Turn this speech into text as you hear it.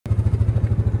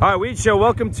All right, Weege Show,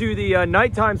 welcome to the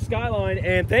nighttime skyline,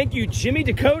 and thank you, Jimmy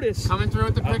Dakotas. Coming through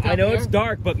with the pickup. I know here. It's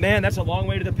dark, but man, that's a long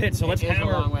way to the pit, so let's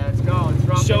hammer. A long way. Let's go.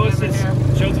 Let's show us this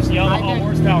Yamaha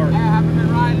horsepower. I haven't been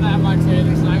riding that much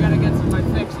lately, so I got to get some of my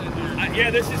fix in here.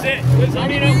 Yeah, this is it. I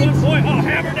mean, at one point, oh,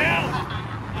 hammer down.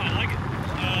 I like it.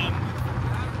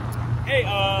 Hey,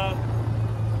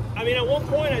 I mean, at one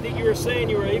point, I think you were saying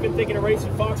you were even thinking of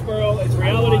racing Foxborough. It's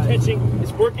reality catching,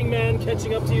 it's working man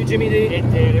catching up to you, Jimmy D. It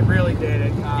did. It really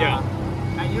did. Yeah.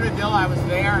 At Unadilla, I was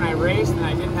there and I raced and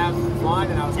I didn't have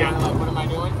fun and I was kind of like, what am I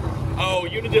doing? Oh,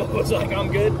 Unadilla was like,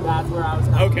 I'm good? That's where I was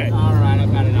kind of, okay. All right, I've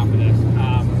had enough of this.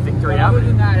 Victory other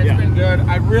than that, it's been good.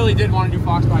 I really did want to do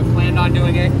Foxborough. I planned on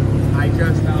doing it. I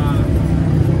just,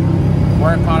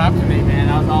 work caught up to me, man.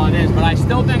 That was all it is. But I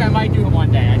still think I might do it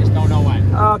one day. I just don't know when.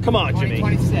 Come on, Jimmy.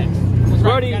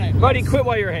 2026. Buddy, quit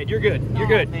while you're ahead. You're good. You're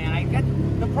good.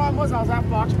 Man, the problem was I was at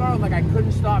Foxborough and like I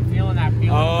couldn't stop feeling that feeling.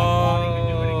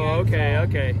 Oh,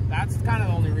 okay. That's kind of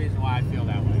the only reason why I feel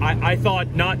that way. I thought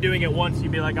not doing it once,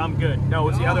 you'd be like, I'm good. No,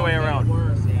 it's the other way around.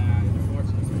 Worse, yeah,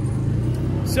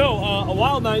 unfortunately. So, a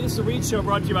wild night. This is a Weege Show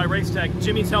brought to you by Racetech.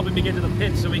 Jimmy's helping me get to the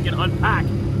pit so we can unpack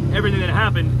everything that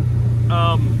happened.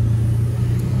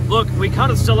 Look, we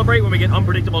kind of celebrate when we get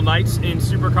unpredictable nights in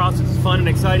Supercross. It's fun and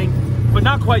exciting, but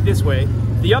not quite this way.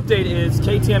 The update is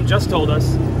KTM just told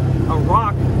us a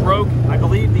rock broke, I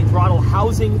believe, the throttle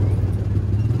housing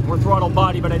or throttle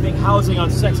body, but I think housing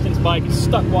on Sexton's bike is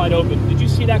stuck wide open. Did you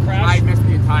see that crash? I missed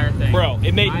the entire thing. Bro,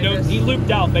 it made he looped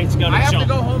out basically on a jump. I have to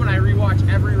go home and I rewatch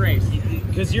every race.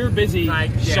 Because you're busy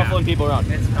shuffling people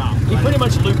around. It's tough. He pretty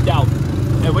much looped out,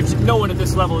 which no one at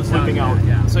this level is looping out.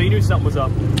 Yeah. So you knew something was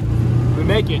up. We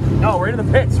make it. No, we're in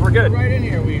the pits. We're good. Right in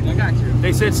here, Weege. I got you.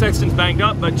 They said Sexton's banged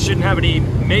up, but shouldn't have any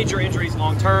major injuries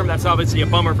long term. That's obviously a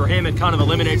bummer for him. It kind of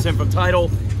eliminates him from title.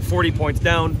 40 points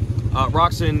down.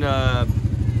 Roczen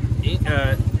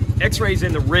X-rays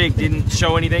in the rig didn't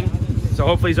show anything, so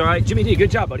hopefully he's all right. Jimmy D,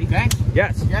 good job, buddy. Thanks.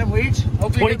 Yes. Yeah, Weege.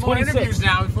 Hopefully get more interviews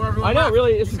now before everyone. I know, left.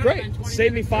 really, this is great.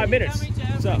 Saved me 5 minutes.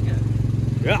 So,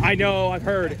 yeah, I know, I've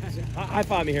heard. High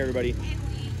five me here, everybody.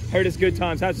 Heard it's good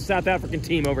times. How's the South African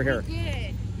team over here?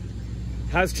 Good.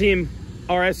 How's team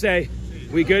RSA?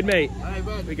 We good, mate? Hey,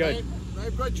 bud, we good.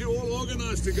 They've got you all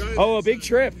organised to go. Oh, a big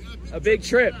trip. A big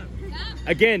trip.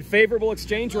 Again, favorable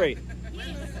exchange rate.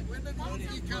 When did Monty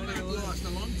come out last? A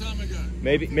long time ago.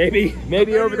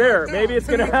 Maybe over there. Maybe it's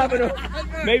gonna happen.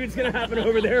 Maybe it's gonna happen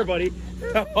over there, buddy.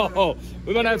 Oh,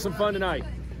 we're gonna have some fun tonight.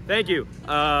 Thank you.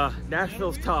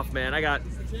 Nashville's tough, man.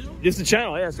 This is the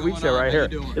channel. Yeah, it's the Weege Show right here.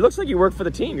 It looks like you work for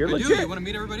the team. You're legit. You want to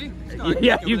meet everybody?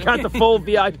 Yeah, you got the full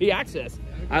VIP access.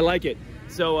 I like it.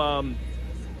 So,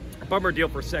 bummer deal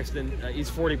for Sexton. He's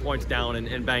 40 points down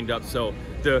and banged up. So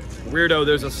the weirdo,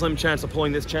 there's a slim chance of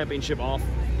pulling this championship off,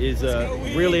 is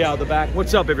really out the back.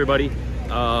 What's up, everybody?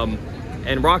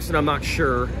 And Roczen, I'm not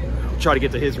sure. I'll try to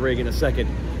get to his rig in a second.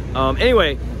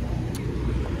 Anyway,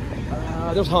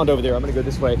 there's Honda over there. I'm gonna go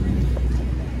this way.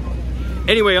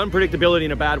 Anyway, unpredictability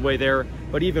in a bad way there,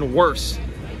 but even worse,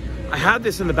 I had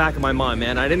this in the back of my mind,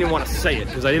 man. I didn't even want to say it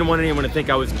because I didn't want anyone to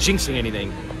think I was jinxing anything.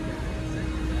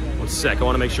 One sec, I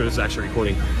want to make sure this is actually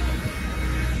recording.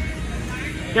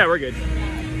 Yeah, we're good.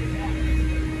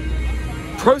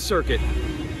 Pro Circuit,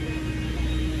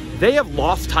 they have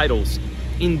lost titles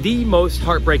in the most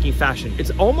heartbreaking fashion. It's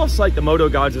almost like the moto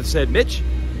gods have said, Mitch,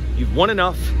 you've won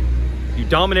enough. You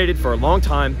dominated for a long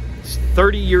time. It's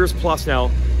 30 years plus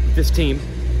now. This team,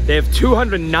 they have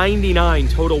 299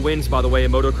 total wins, by the way,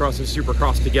 in motocross and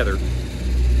supercross together.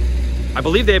 I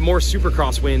believe they have more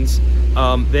supercross wins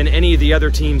than any of the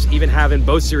other teams even have in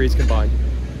both series combined.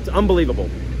 It's unbelievable.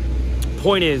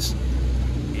 Point is,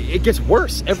 it gets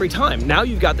worse every time. Now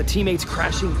you've got the teammates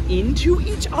crashing into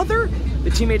each other.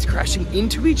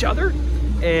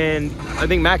 And I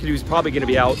think McAdoo is probably going to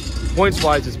be out. Points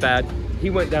wise, it's bad. He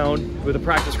went down with a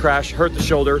practice crash, hurt the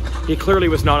shoulder. He clearly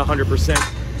was not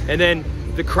 100%. And then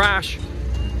the crash,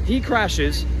 he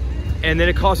crashes, and then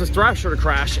it causes Thrasher to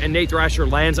crash, and Nate Thrasher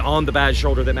lands on the bad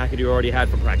shoulder that McAdoo already had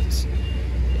from practice.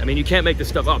 I mean, you can't make this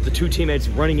stuff up. The two teammates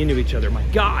running into each other, my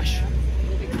gosh.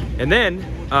 And then,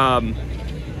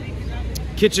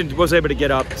 Kitchen was able to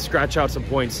get up, scratch out some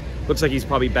points. Looks like he's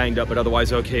probably banged up, but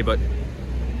otherwise okay. But,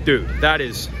 dude, that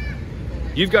is,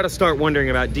 you've got to start wondering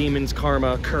about demons,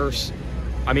 karma, curse.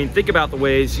 I mean, think about the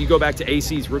ways you go back to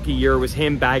AC's rookie year. It was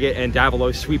him, Baggett, and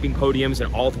Davilo sweeping podiums,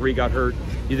 and all three got hurt.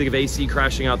 You think of AC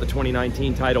crashing out the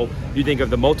 2019 title. You think of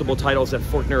the multiple titles that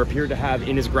Forkner appeared to have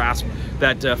in his grasp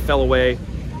that fell away.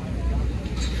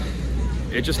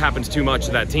 It just happens too much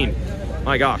to that team.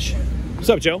 My gosh.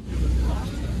 What's up, Joe?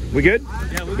 We good?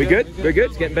 Yeah, we good? We're good?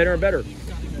 It's getting better and better.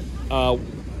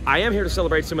 I am here to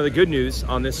celebrate some of the good news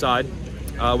on this side,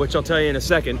 which I'll tell you in a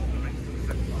second.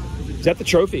 Is that the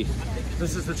trophy?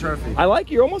 This is the trophy. I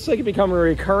like you're almost like you become a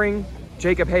recurring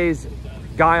Jacob Hayes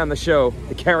guy on the show,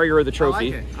 the carrier of the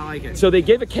trophy. I like it. So they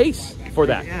gave a case for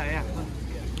that. Yeah.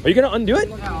 Are you gonna undo it?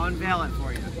 Yeah, I'll unveil it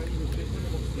for you.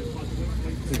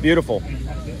 It's beautiful.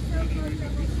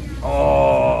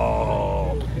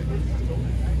 Oh,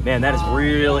 man, that is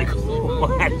really cool.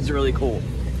 That is really cool.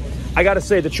 I gotta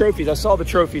say, the trophies, I saw the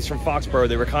trophies from Foxborough,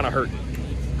 they were kind of hurting.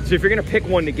 So if you're gonna pick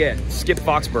one to get, skip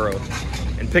Foxborough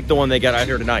and pick the one they got out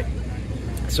here tonight.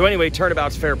 So anyway,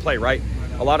 turnabout's fair play, right?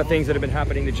 A lot of things that have been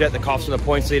happening to Jett that cost him the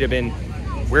points lead have been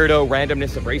weirdo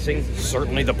randomness of racing.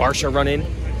 Certainly the Barsha run-in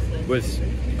was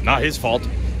not his fault.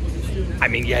 I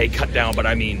mean, yeah, he cut down, but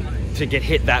I mean, to get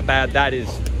hit that bad,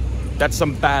 that's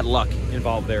some bad luck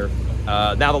involved there.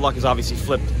 Now the luck is obviously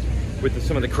flipped with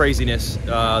some of the craziness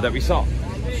that we saw.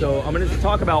 So I'm going to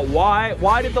talk about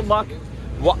why did the luck,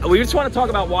 we just want to talk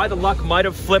about why the luck might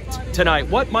have flipped tonight.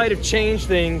 What might have changed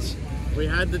things? We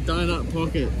had the donut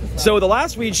pocket. So the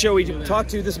last Weege show we talked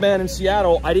to this man in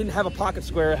Seattle, I didn't have a pocket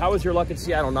square. How was your luck in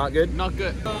Seattle? Not good? Not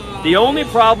good. The only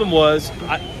problem was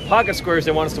pocket squares,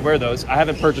 they want us to wear those. I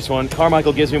haven't purchased one.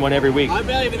 Carmichael gives me one every week. I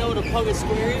barely even know what a pocket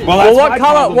square is. Well, what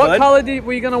color? What color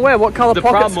were you gonna wear? What color the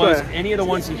pocket square? The problem was any of the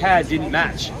ones he had didn't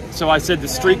match. So I said the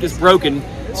streak is broken.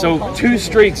 So 2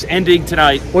 streaks ending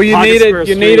tonight. Well, you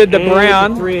needed the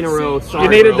brown. 3 in a row. Sorry, you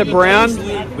needed bro. the brown.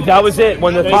 That was it.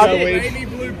 When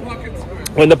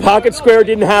the pocket square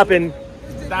didn't happen,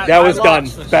 that was done.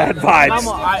 Bad vibes.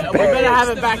 We better have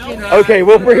it back in. Okay,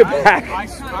 we'll bring it back.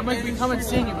 I'm going to be coming to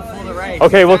see you before the race.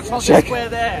 Okay, we'll check. Square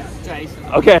there, Jason.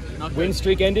 Okay. Win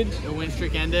streak ended. The win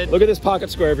streak ended. Look at this pocket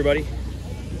square, everybody.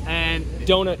 And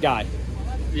donut guy.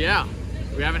 Yeah,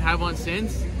 we haven't had one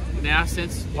since. Now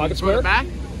since pocket square back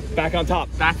on top.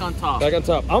 Back on top. Back on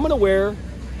top. I'm gonna wear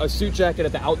a suit jacket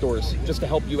at the outdoors just to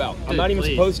help you out. Dude, I'm not even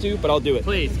supposed to, but I'll do it.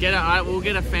 Please get it. We'll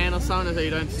get a fan or something so you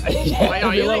don't. Yeah, wait,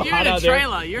 you're in a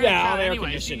trailer. You're in a trailer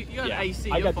anyway. You got AC.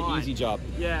 I got the easy job.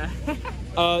 Yeah.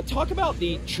 Talk about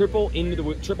the triple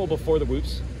before the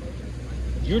whoops.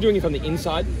 You were doing it from the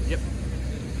inside. Yep.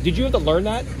 Did you have to learn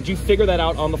that? Did you figure that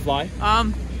out on the fly?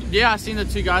 Yeah, I seen the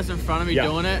 2 guys in front of me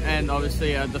doing it, and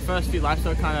obviously the first few laps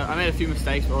I made a few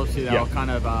mistakes, but obviously they were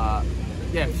kind of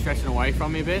stretching away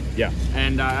from me a bit. Yeah.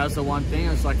 And that was the one thing. It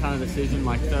was like kind of decision,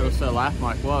 like third or so lap. I'm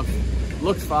like, well, it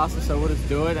looks faster, so we'll just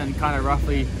do it, and kind of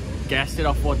roughly guessed it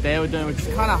off what they were doing, which is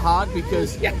kind of hard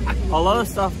because a lot of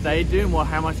stuff they do, more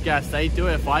how much gas they do.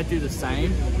 If I do the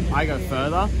same, I go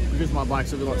further because my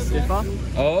bike's a lot stiffer.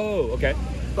 Oh, okay.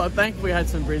 But thankfully, I had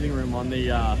some breathing room on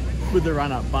the with the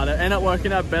run up, but it ended up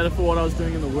working out better for what I was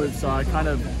doing in the woods. So I kind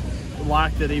of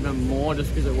liked it even more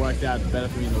just because it worked out better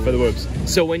for me in the woods. For the whoops.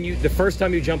 So when the first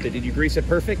time you jumped it, did you grease it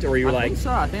perfect, or were you I think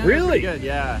so. I think really good,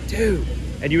 yeah. Dude,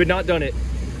 and you had not done it.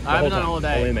 I haven't done it all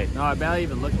day. No, I barely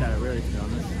even looked at it really, to be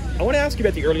honest. I want to ask you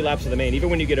about the early laps of the main. Even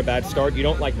when you get a bad start, you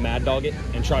don't like mad dog it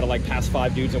and try to like pass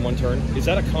 5 dudes in one turn. Is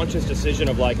that a conscious decision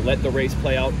of like let the race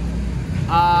play out?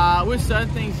 With certain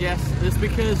things, yes. It's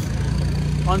because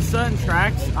on certain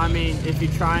tracks, I mean, if you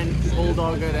try and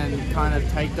bulldog it and kind of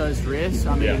take those risks,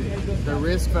 I mean, the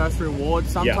risk versus reward,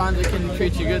 sometimes it can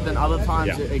treat you good, then other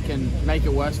times it can make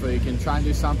it worse for you. You can try and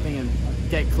do something and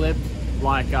get clipped.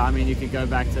 Like, I mean, you could go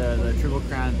back to the Triple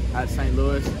Crown at St.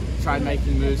 Louis, try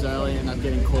making moves early and end up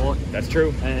getting caught. That's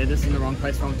true. And just in the wrong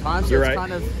place, wrong time. So it's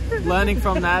kind of learning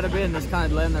from that a bit and just kind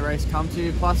of letting the race come to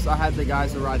you. Plus, I had the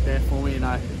guys who were right there for me, and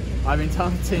I've been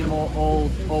telling the team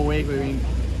all week, we've been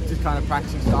just kind of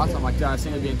practicing starts. I'm like, dude, I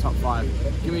seem to be in top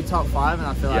 5. Give me top 5, and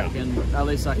I feel like at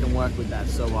least I can work with that.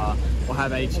 So we'll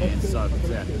have a chance. So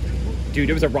yeah. Dude,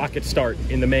 it was a rocket start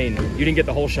in the main. You didn't get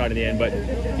the whole shot in the end, but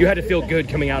you had to feel good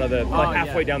coming out of the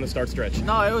halfway down the start stretch.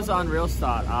 No, it was an unreal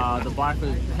start. The bike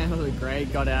was handled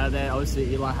great, got out of there.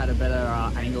 Obviously, Eli had a better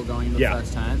angle going in the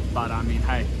first turn, but I mean,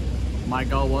 hey, my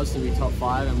goal was to be top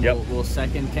 5, and we'll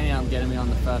second. Kenny, I'm getting me on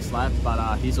the first lap,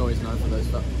 but he's always known for those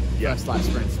first lap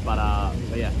sprints. But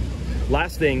yeah.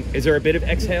 Last thing, is there a bit of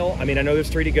exhale? I mean, I know there's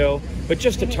 3 to go, but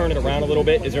just to turn it around a little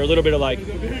bit, is there a little bit of like,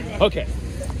 okay,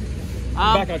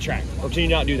 back on track, or can you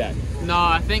not do that? No,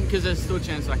 I think because there's still a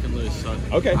chance I can lose. So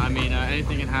okay. I mean,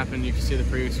 anything can happen. You can see the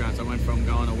previous rounds. I went from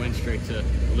going a win streak to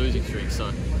a losing streak.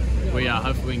 So we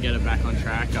hopefully we can get it back on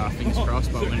track. Fingers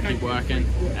crossed. But we're gonna keep working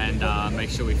and make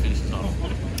sure we finish this off.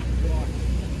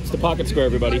 It's the pocket square,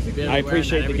 everybody. I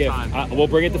appreciate the gift. We'll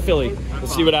bring it to Philly.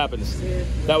 Let's see what happens.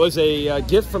 That was a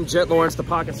gift from Jett Lawrence, the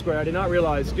pocket square. I did not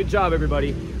realize. Good job,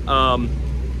 everybody.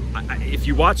 If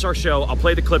you watch our show, I'll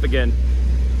play the clip again.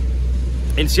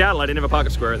 In Seattle, I didn't have a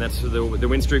pocket square, and that's the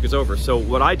win streak is over. So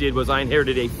what I did was I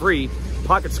inherited a free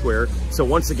pocket square. So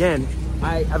once again,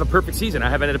 I have a perfect season. I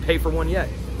haven't had to pay for one yet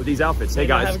with these outfits. Hey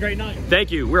guys, have a great night.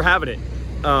 Thank you. We're having it.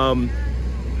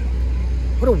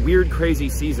 What a weird, crazy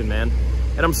season, man.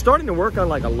 And I'm starting to work on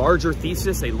like a larger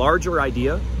thesis, a larger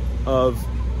idea of,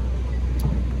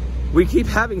 we keep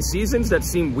having seasons that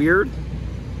seem weird,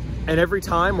 and every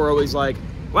time we're always like,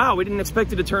 wow, we didn't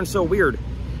expect it to turn so weird.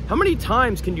 How many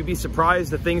times can you be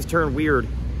surprised that things turn weird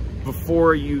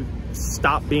before you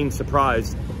stop being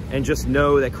surprised and just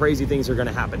know that crazy things are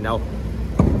gonna happen? Now,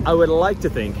 I would like to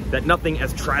think that nothing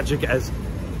as tragic as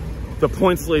the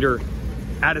points leader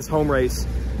at his home race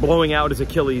blowing out his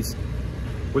Achilles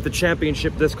with the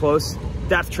championship this close,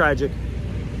 that's tragic.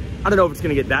 I don't know if it's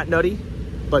gonna get that nutty,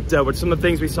 but with some of the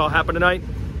things we saw happen tonight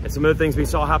and some of the things we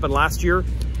saw happen last year,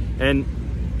 and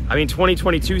I mean,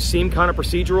 2022 seemed kind of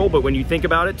procedural, but when you think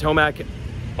about it, Tomac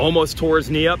almost tore his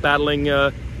knee up battling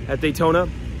at Daytona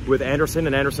with Anderson,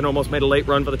 and Anderson almost made a late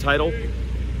run for the title.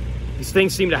 These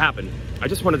things seem to happen. I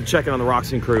just wanted to check in on the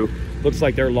Roczen crew. Looks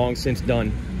like they're long since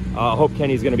done. I hope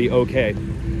Kenny's gonna be okay.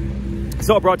 It's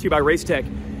all brought to you by Racetech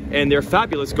and their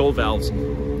fabulous gold valves.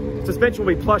 Suspension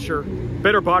will be Plusher,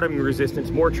 better bottoming resistance,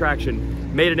 more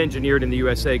traction, made and engineered in the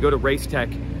USA. Go to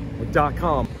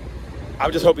racetech.com. I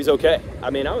just hope he's okay.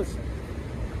 I mean, I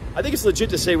think it's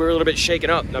legit to say we're a little bit shaken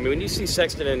up. I mean, when you see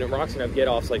Sexton and Roczen have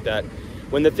get-offs like that,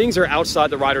 when the things are outside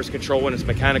the rider's control, when it's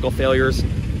mechanical failures,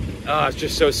 it's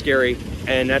just so scary.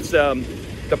 And that's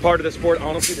the part of the sport,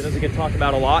 honestly, that doesn't get talked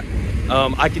about a lot.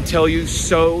 I can tell you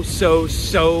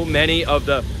so many of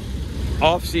the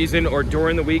off-season or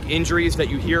during the week injuries that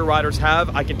you hear riders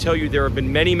have. I can tell you there have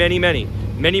been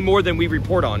many more than we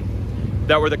report on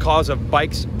that were the cause of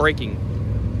bikes breaking.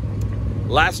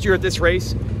 Last year at this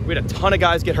race, we had a ton of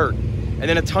guys get hurt, and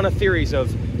then a ton of theories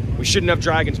of we shouldn't have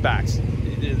Dragon's backs.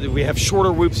 We have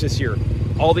shorter whoops this year.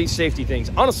 All these safety things.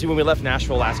 Honestly, when we left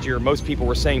Nashville last year, most people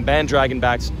were saying ban Dragon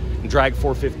backs and drag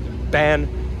 450,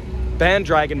 ban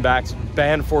Dragon backs,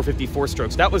 ban 454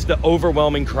 strokes. That was the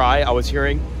overwhelming cry I was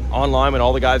hearing online when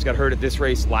all the guys got hurt at this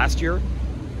race last year.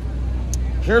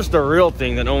 Here's the real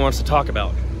thing that no one wants to talk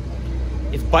about.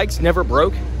 If bikes never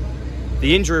broke,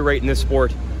 the injury rate in this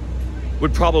sport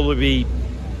would probably be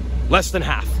less than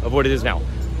half of what it is now.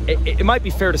 It might be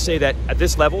fair to say that at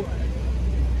this level,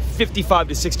 55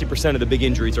 to 60% of the big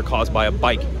injuries are caused by a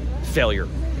bike failure.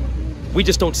 We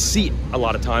just don't see it a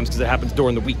lot of times because it happens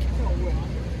during the week.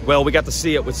 Well, we got to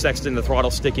see it with Sexton, the throttle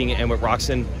sticking, and with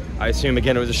Roczen. I assume,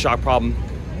 again, it was a shock problem.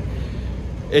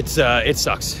 It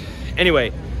sucks.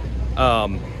 Anyway,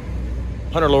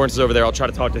 Hunter Lawrence is over there. I'll try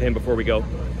to talk to him before we go.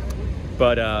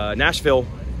 But Nashville,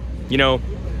 you know,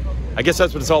 I guess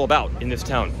that's what it's all about in this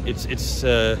town.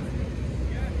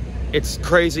 It's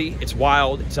crazy, it's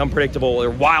wild, it's unpredictable. They're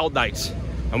wild nights,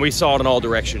 and we saw it in all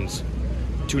directions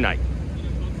tonight.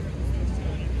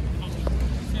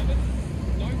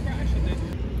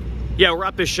 Yeah, we'll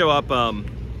wrap this show up.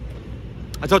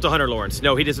 I talked to Hunter Lawrence.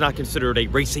 No, he does not consider it a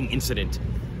racing incident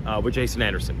with Jason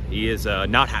Anderson. He is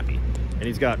not happy, and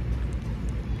he's got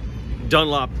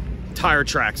Dunlop tire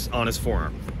tracks on his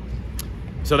forearm.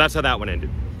 So that's how that one ended.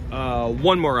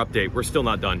 One more update. We're still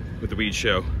not done with the Weege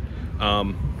show.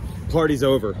 Party's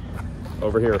over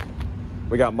here.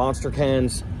 We got monster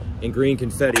cans and green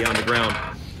confetti on the ground.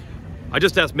 I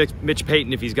just asked Mitch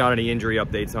Payton if he's got any injury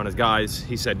updates on his guys.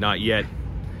 He said not yet.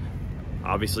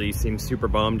 Obviously, he seems super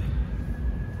bummed.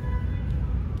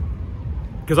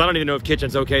 Because I don't even know if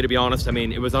Kitchen's okay, to be honest. I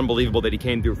mean, it was unbelievable that he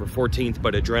came through for 14th,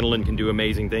 but adrenaline can do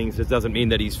amazing things. This doesn't mean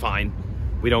that he's fine.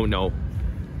 We don't know.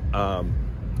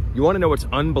 You want to know what's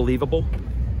unbelievable?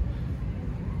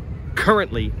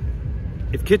 Currently,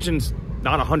 if Kitchen's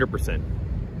not 100%,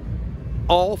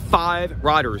 all 5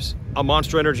 riders on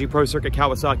Monster Energy Pro Circuit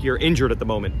Kawasaki are injured at the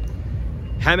moment.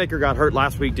 Hammaker got hurt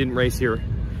last week, didn't race here.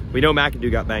 We know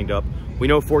McAdoo got banged up. We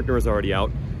know Fortner is already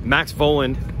out. Max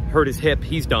Voland hurt his hip,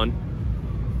 he's done.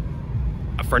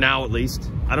 For now, at least.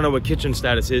 I don't know what Kitchen's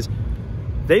status is.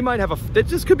 They might have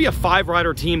this could be a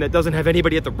 5-rider team that doesn't have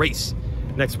anybody at the race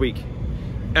next week.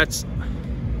 That's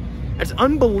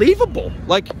unbelievable.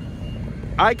 Like,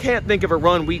 I can't think of a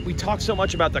run. We talked so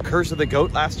much about the curse of the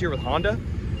GOAT last year with Honda,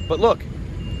 but look,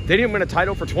 they didn't win a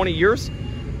title for 20 years.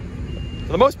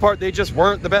 For the most part, they just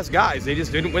weren't the best guys. They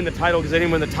just didn't win the title because they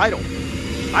didn't win the title.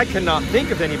 I cannot think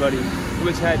of anybody who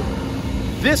has had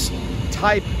this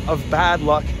type of bad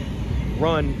luck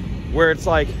run where it's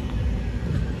like,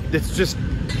 it's just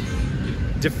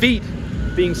defeat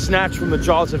being snatched from the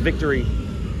jaws of victory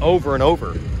over and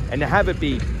over. And to have it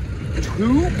be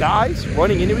 2 guys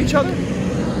running into each other,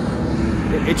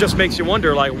 it just makes you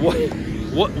wonder, like,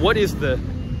 what is the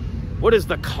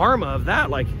karma of that?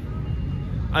 Like,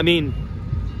 I mean,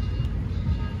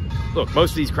 look,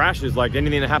 most of these crashes, like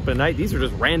anything that happened tonight, these are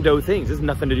just rando things. This has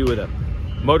nothing to do with a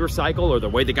motorcycle or the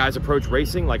way the guys approach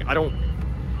racing. Like, I don't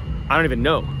even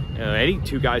know. Any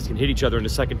two guys can hit each other in the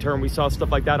second turn. We saw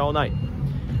stuff like that all night.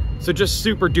 So just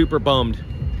super duper bummed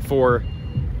for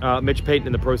Mitch Payton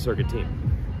and the Pro Circuit team.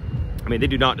 I mean, they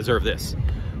do not deserve this.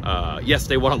 Yes,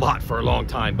 they won a lot for a long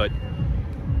time, but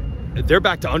they're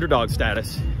back to underdog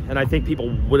status. And I think people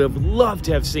would have loved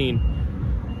to have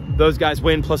seen those guys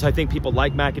win. Plus, I think people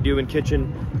like McAdoo and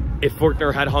Kitchen. If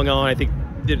Fortner had hung on, I think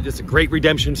it's a great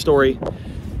redemption story.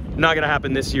 Not going to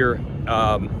happen this year.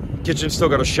 Kitchen's still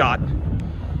got a shot,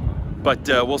 but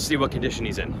we'll see what condition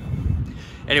he's in.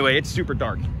 Anyway, it's super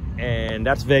dark, and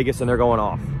that's Vegas, and they're going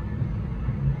off.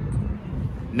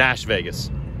 Nash Vegas.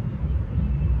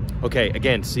 Okay,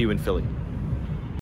 again, see you in Philly.